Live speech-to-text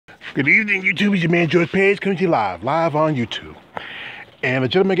Good evening, YouTube. It's your man George Page coming to you live on YouTube. And the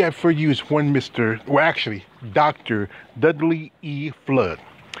gentleman I got for you is one Dr. Dudley E. Flood.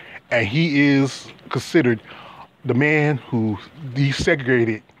 And he is considered the man who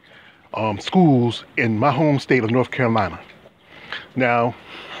desegregated schools in my home state of North Carolina. Now,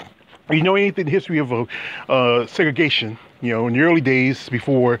 you know anything in the history of segregation, in the early days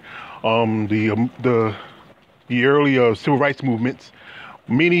before the early civil rights movements,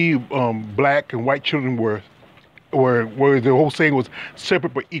 many black and white children were the whole saying was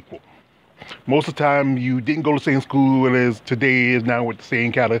separate but equal. Most of the time, you didn't go to the same school as today is now with the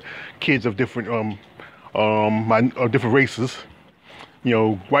same kind of kids of different different races.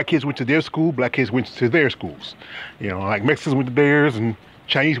 White kids went to their school, black kids went to their schools. Like Mexicans went to theirs and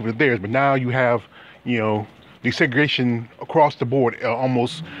Chinese went to theirs. But now you have, desegregation across the board.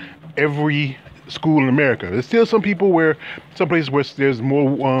 Almost every school in America. There's still some places where there's more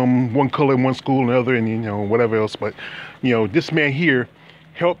one color in one school and another, and whatever else. But this man here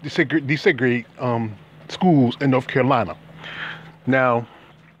helped desegregate schools in North Carolina. Now,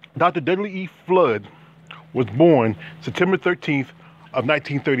 Dr. Dudley E. Flood was born September 13th of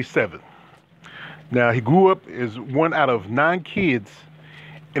 1937. Now, he grew up as one out of 9 kids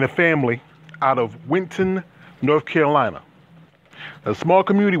in a family out of Winton, North Carolina. A small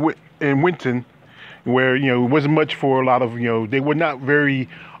community in Winton where, it wasn't much for a lot of, they were not very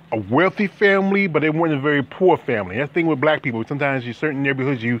a wealthy family, but they weren't a very poor family. That thing with black people, sometimes in certain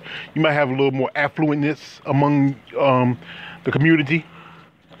neighborhoods, you might have a little more affluentness among the community.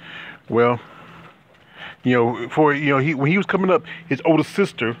 Well, when he was coming up, his older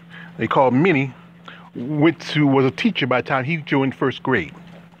sister, they called Minnie, was a teacher by the time he joined first grade.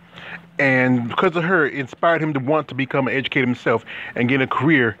 And because of her, it inspired him to want to become an educator himself and get a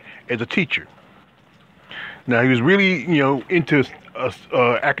career as a teacher. Now, he was really, into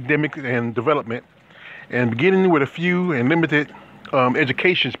academics and development, and beginning with a few and limited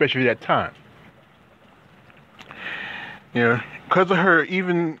education, especially at that time. Because of her,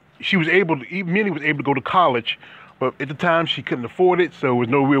 Minnie was able to go to college, but at the time she couldn't afford it, so there was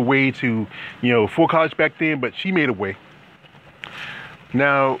no real way to, afford college back then, but she made a way.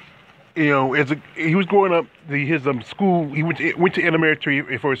 Now, as he was growing up, his school, he went to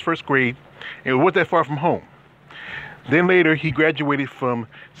elementary for his first grade, and it wasn't that far from home. Then later, he graduated from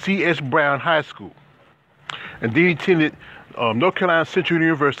C.S. Brown High School, and then he attended North Carolina Central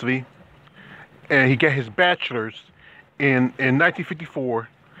University, and he got his bachelor's in 1954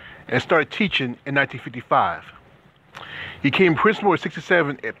 and started teaching in 1955. He became principal at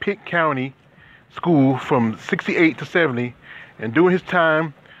 67 at Pitt County School from 68 to 70, and during his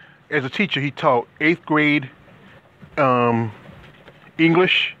time as a teacher, he taught 8th grade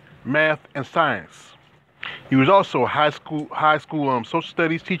English, math, and science. He was also a high school social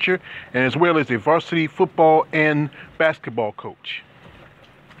studies teacher, and as well as a varsity football and basketball coach.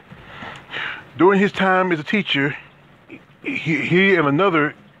 During his time as a teacher, there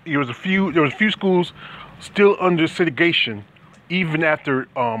was a few schools still under segregation, even after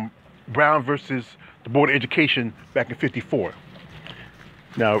Brown versus the Board of Education back in '54.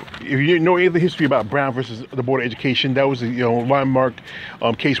 Now, if you know any of the history about Brown versus the Board of Education, that was a landmark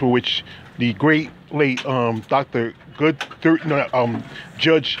case where which the great late Judge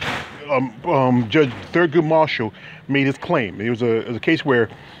Thurgood Marshall made his claim. It was a case where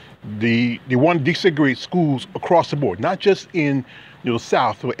they wanted to desegregate schools across the board, not just in the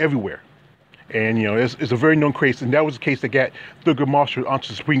South, but everywhere. And it's a very known case, and that was the case that got Thurgood Marshall onto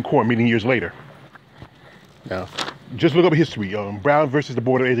the Supreme Court many years later. Now, just look up history. Brown versus the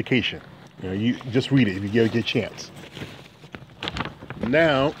Board of Education. You just read it if you get a chance.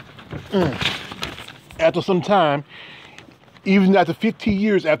 Now, after some time, even after 15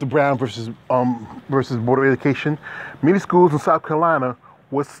 years after Brown versus Board of Education, many schools in South Carolina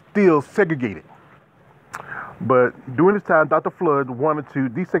was still segregated. But during this time, Dr. Flood wanted to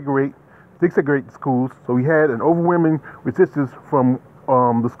desegregate the schools, so he had an overwhelming resistance from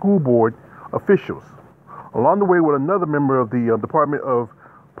the school board officials. Along the way, with another member of the Department of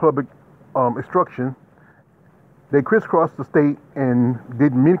Public Instruction, they crisscrossed the state and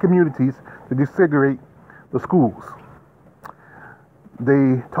did many communities to desegregate the schools.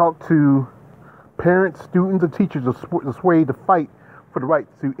 They talked to parents, students, and teachers to sway to fight for the right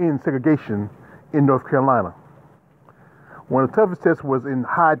to end segregation in North Carolina. One of the toughest tests was in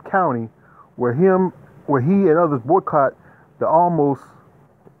Hyde County, where he and others boycotted the almost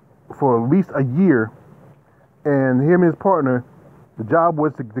for at least a year. And him and his partner, the job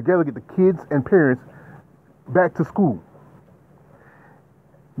was to together get the kids and parents back to school.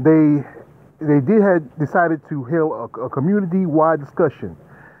 They had decided to hold a community-wide discussion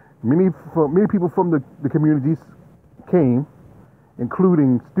Many people from the communities came,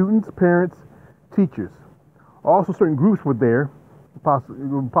 including students, parents, teachers. Also, certain groups were there,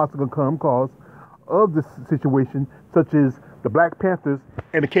 possibly come cause of this situation, such as the Black Panthers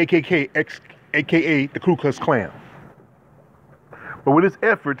and the KKK, aka the Ku Klux Klan. But with its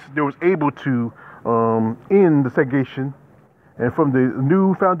efforts, they was able to end the segregation, and from the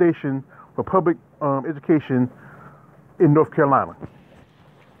new foundation for public education in North Carolina.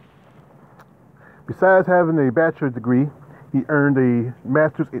 Besides having a bachelor's degree, he earned a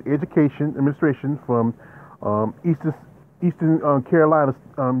master's in education administration from Eastern Carolina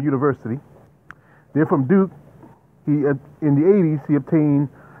University. Then from Duke, in the 80s, he obtained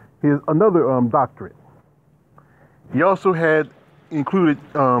another doctorate. He also had included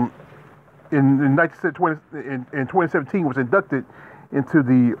in 2017 was inducted into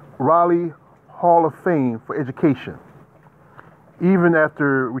the Raleigh Hall of Fame for Education. Even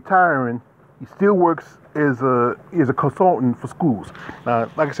after retiring, he still works as a consultant for schools.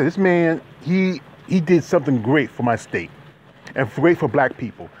 Like I said, this man, he did something great for my state and great for black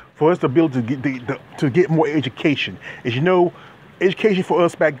people, for us to be able to get more education. As you know, education for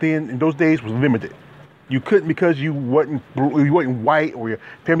us back then in those days was limited. You couldn't, because you wasn't white or your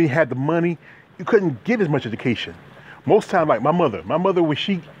family had the money, you couldn't get as much education. Most time, like my mother when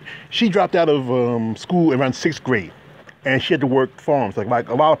she dropped out of school around 6th grade, and she had to work farms like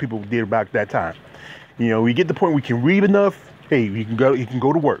a lot of people did back that time. You know, we get to the point where we can read enough. Hey, you can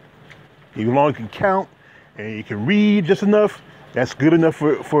go to work. As long as you can count and you can read just enough, that's good enough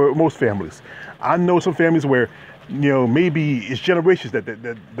for most families. I know some families where, you know, maybe it's generations that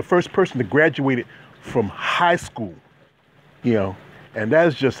the first person that graduated from high school, you know, and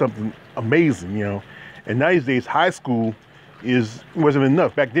that's just something amazing, you know. And nowadays, high school wasn't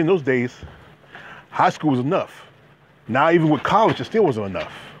enough. Back then, those days, high school was enough. Now, even with college, it still wasn't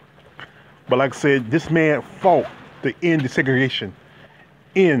enough. But like I said, this man fought to end the segregation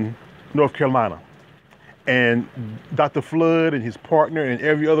in North Carolina. And Dr. Flood and his partner and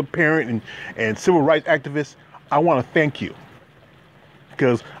every other parent and civil rights activist, I want to thank you.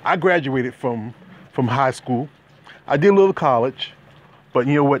 Because I graduated from high school. I did a little college. But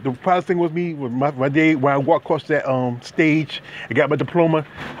you know what? The proudest thing was me, was my day when I walked across that stage and got my diploma,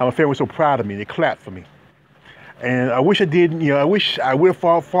 how my family was so proud of me. They clapped for me. And I wish I did, you know, I wish I would have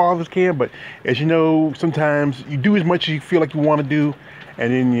fought far as can, but as you know, sometimes you do as much as you feel like you want to do,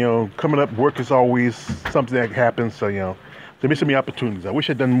 and then, you know, coming up, work is always something that happens, so, you know, there missing me opportunities. I wish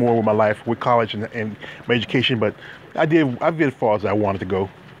I'd done more with my life, with college and my education, but I did as far as I wanted to go.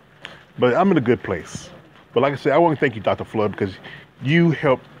 But I'm in a good place. But like I said, I want to thank you, Dr. Flood, because you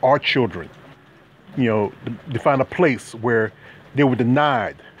helped our children, you know, to find a place where they were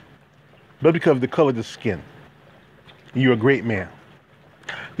denied, but because of the color of the skin. You're a great man.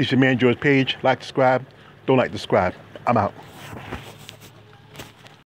 This is your man, George Page. Like, subscribe. Don't like, subscribe. I'm out.